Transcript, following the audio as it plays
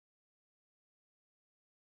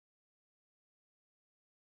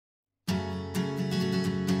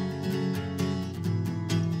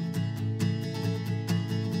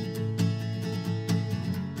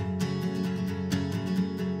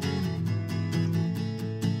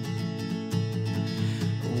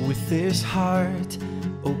this heart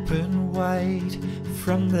open wide,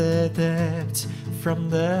 from the depths, from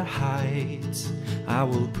the heights, I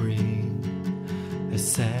will bring a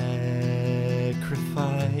sacrifice.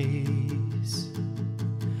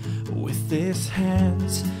 With these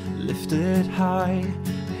hands lifted high,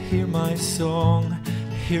 hear my song,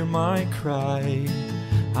 hear my cry,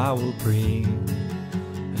 I will bring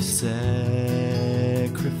a sacrifice.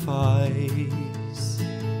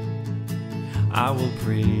 I will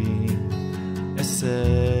bring a sacrifice.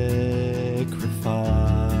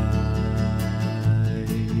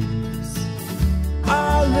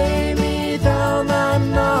 I lay me down, I'm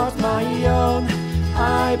not my own,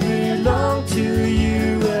 I belong to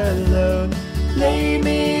you alone. Lay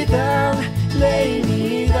me down, lay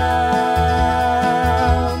me down.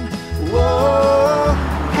 Whoa,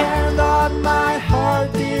 hand on my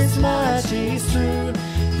heart, this much is true.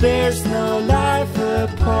 There's no life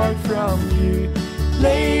apart from you.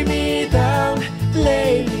 Lay me down,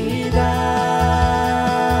 lay me down.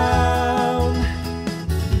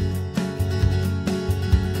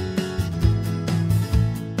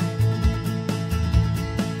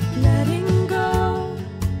 Letting go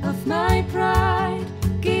of my pride,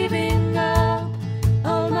 giving up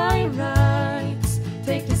all my rights.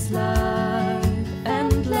 Take this life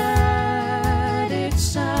and let it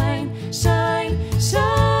shine, shine,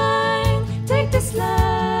 shine. Take this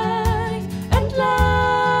life and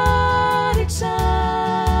let it shine.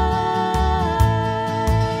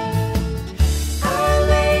 I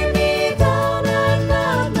lay me down, I'm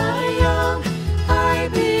not my own, I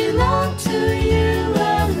belong to you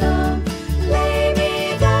alone. Lay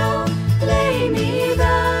me down, lay me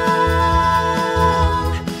down.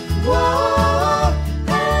 Whoa,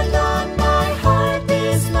 and on my heart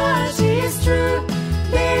this much is true.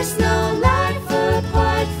 There's no life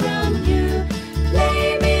apart from you.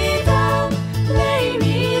 Lay me down, lay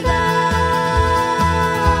me down.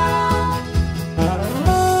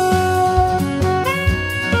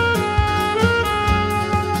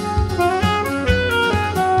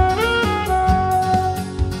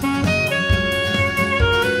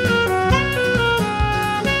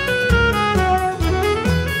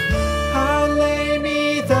 I lay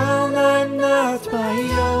me down, I'm not my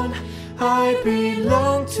own, I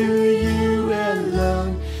belong to you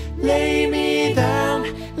alone. Lay me down,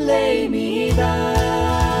 lay me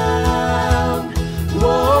down.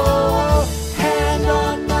 Whoa, hand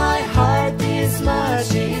on my heart, this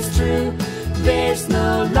much is true. There's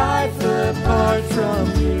no life apart from